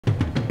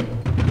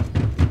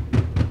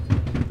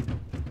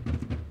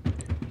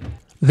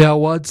The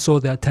awards saw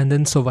the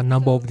attendance of a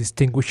number of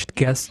distinguished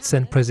guests,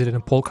 and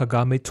President Paul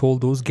Kagame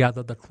told those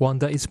gathered that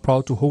Rwanda is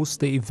proud to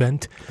host the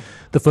event,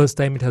 the first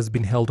time it has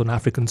been held on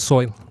African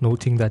soil,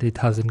 noting that it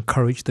has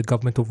encouraged the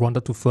government of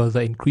Rwanda to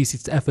further increase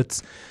its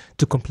efforts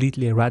to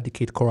completely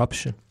eradicate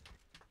corruption.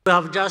 We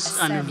have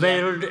just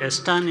unveiled a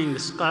stunning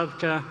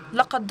sculpture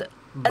لقد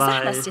by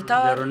أزحنا the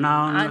الستار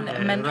عن renowned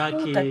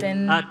منحوتة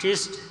Iraqi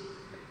artist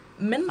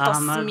من Ahmad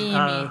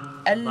تصميم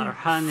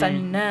al-Bahrani.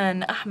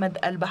 الفنان أحمد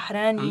And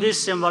البحراني، this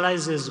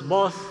symbolizes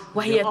both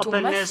وهي the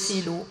openness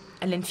تمثل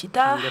and the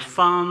الانفتاح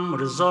firm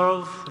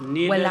resolve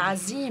needed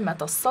والعزيمة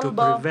to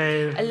الصلبة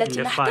prevail in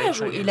التي the fight نحتاج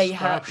against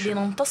إليها corruption.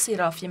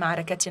 لننتصر في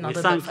معركتنا We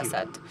ضد thank you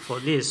الفساد. for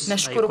this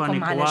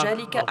نشكركم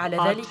iconic على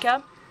work ذلك of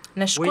art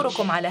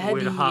نشكركم على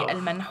which will هذه have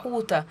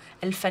المنحوتة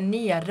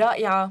الفنية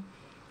الرائعة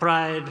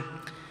pride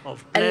of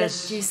place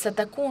التي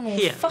ستكون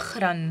here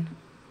فخرا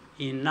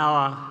in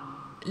our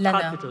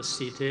لنا capital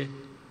city,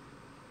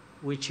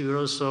 which will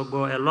also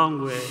go a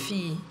long way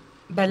في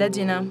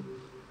بلدنا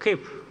to keep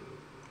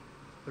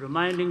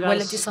reminding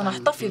والتي us and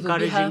سنحتفظ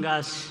encouraging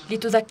بها us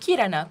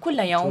لتذكرنا كل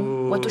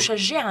يوم to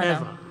وتشجعنا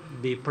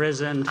ever be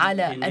present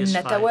على in أن this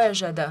fight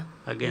نتواجد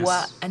against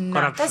وأن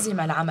corruption. نعتزم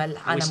العمل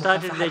على We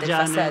started مكافحة the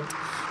journey. الفساد.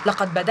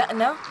 لقد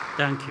بدأنا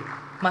Thank you.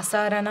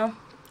 مسارنا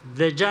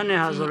The journey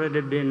has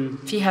already been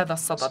في هذا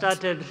الصدد.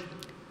 started,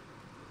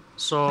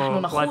 so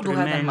نحن what نخوض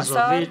هذا remains of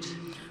المسار it,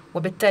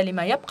 وبالتالي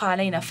ما يبقى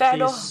علينا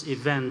فعله this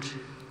event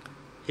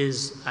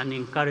is an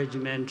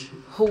encouragement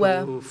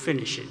هو to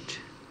finish it.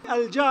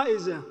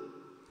 الجائزة.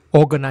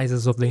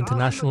 Organizers of the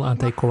International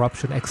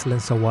Anti-Corruption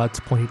Excellence Awards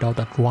pointed out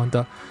that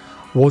Rwanda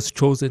was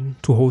chosen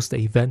to host the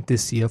event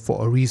this year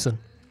for a reason.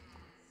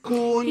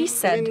 He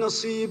said that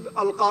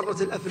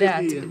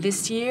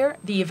this year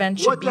the event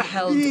should be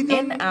held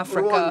in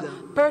Africa,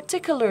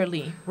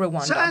 particularly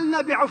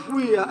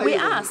Rwanda. We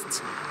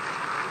asked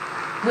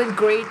with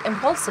great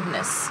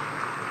impulsiveness.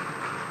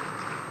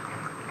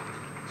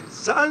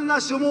 We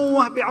asked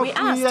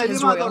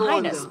His Royal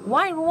Highness,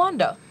 why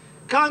Rwanda?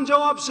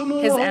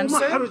 His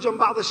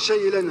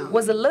answer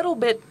was a little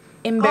bit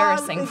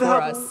embarrassing for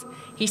us.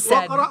 He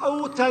said,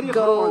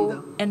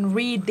 go and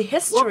read the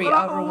history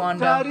of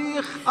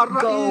Rwanda.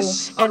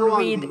 Go and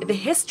read the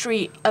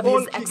history of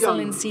His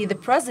Excellency the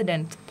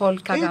President Paul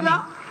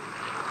Kagame.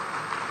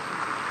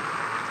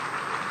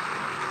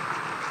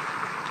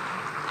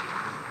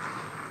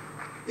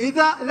 If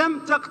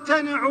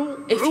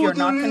you're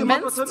not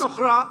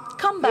convinced,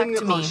 come back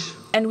to me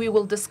and we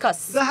will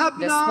discuss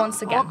this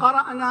once again.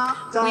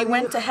 We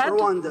went ahead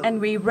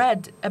and we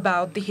read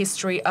about the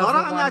history of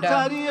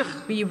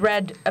Rwanda. We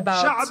read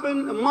about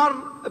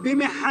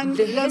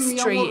the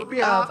history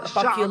of a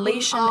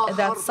population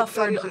that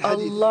suffered a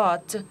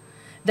lot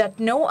that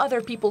no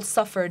other people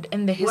suffered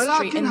in the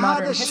history, in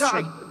modern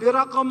history.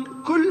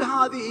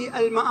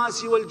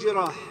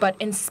 But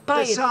in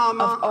spite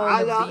of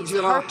all of these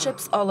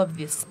hardships, all of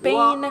this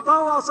pain,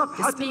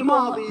 these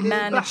people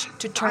managed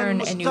to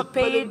turn a new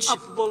page,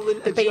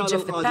 the page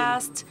of the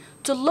past,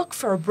 to look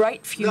for a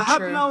bright future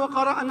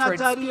for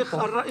its people,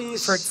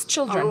 for its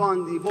children.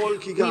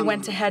 We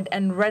went ahead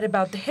and read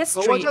about the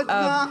history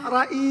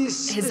of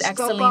His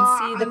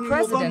Excellency the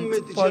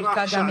President Paul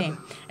Kagame,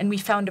 and we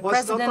found a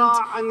president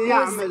who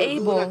was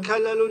able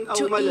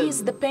to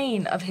ease the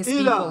pain of his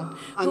people,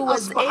 who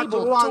was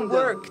able to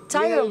work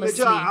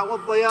tirelessly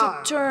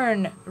to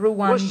turn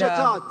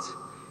Rwanda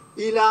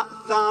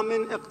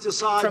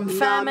from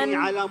famine.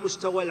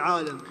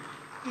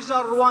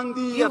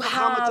 You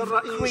have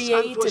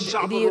created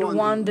the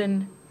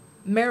Rwandan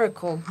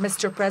miracle,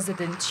 Mr.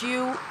 President,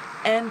 you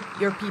and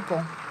your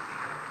people.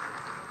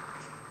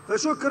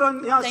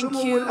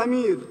 Thank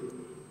you,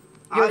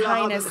 Your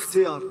Highness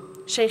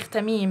Sheikh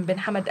Tamim bin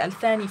Hamad Al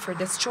Thani, for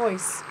this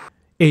choice.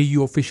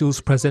 AU officials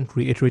present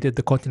reiterated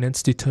the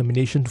continent's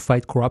determination to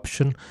fight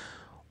corruption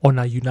on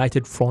a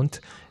united front,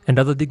 and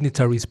other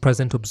dignitaries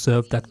present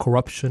observed that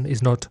corruption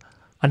is not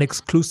an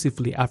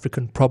exclusively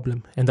African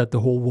problem and that the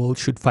whole world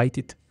should fight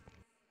it.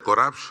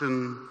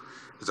 Corruption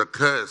is a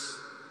curse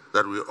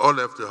that we all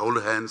have to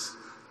hold hands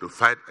to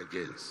fight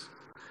against.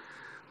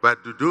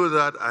 But to do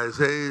that, I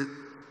say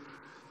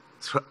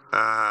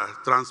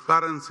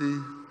transparency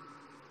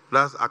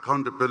plus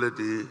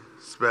accountability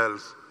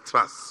spells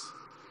trust.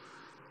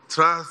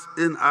 Trust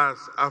in us,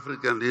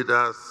 African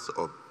leaders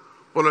or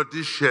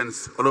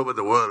politicians all over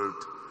the world,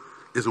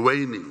 is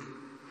waning.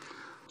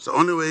 So the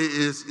only way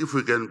is if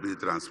we can be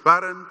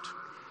transparent,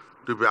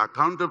 to be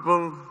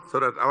accountable, so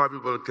that our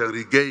people can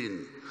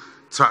regain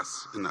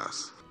trust in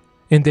us.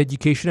 In the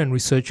education and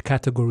research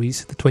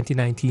categories, the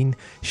 2019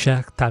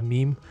 Sheikh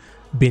Tamim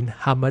bin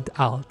Hamad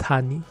Al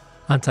Thani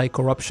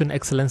Anti-Corruption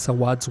Excellence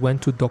Awards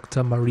went to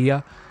Dr.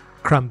 Maria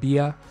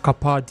Krambia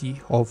Kapardi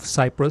of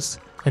Cyprus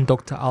and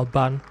Dr.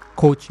 Alban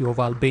Kochi of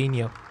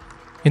Albania.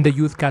 In the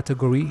youth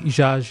category,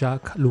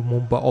 Jacques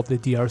Lumumba of the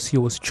DRC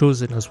was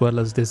chosen, as well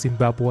as the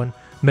Zimbabwean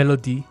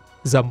Melody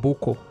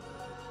Zambuko.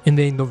 In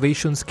the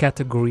innovations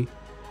category,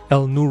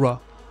 Elnura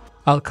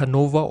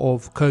Alkanova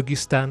of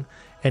Kyrgyzstan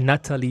and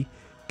Natalie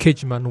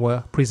Kijman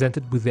were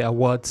presented with the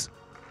awards.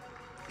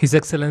 His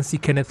Excellency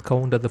Kenneth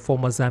Kaunda, the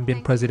former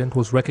Zambian president,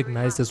 was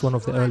recognized as one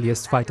of the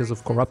earliest fighters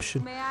of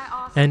corruption,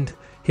 and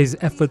his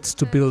efforts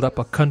to build up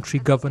a country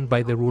governed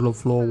by the rule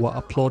of law were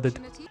applauded.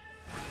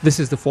 This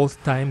is the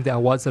fourth time the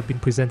awards have been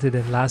presented,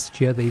 and last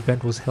year the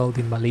event was held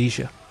in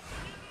Malaysia.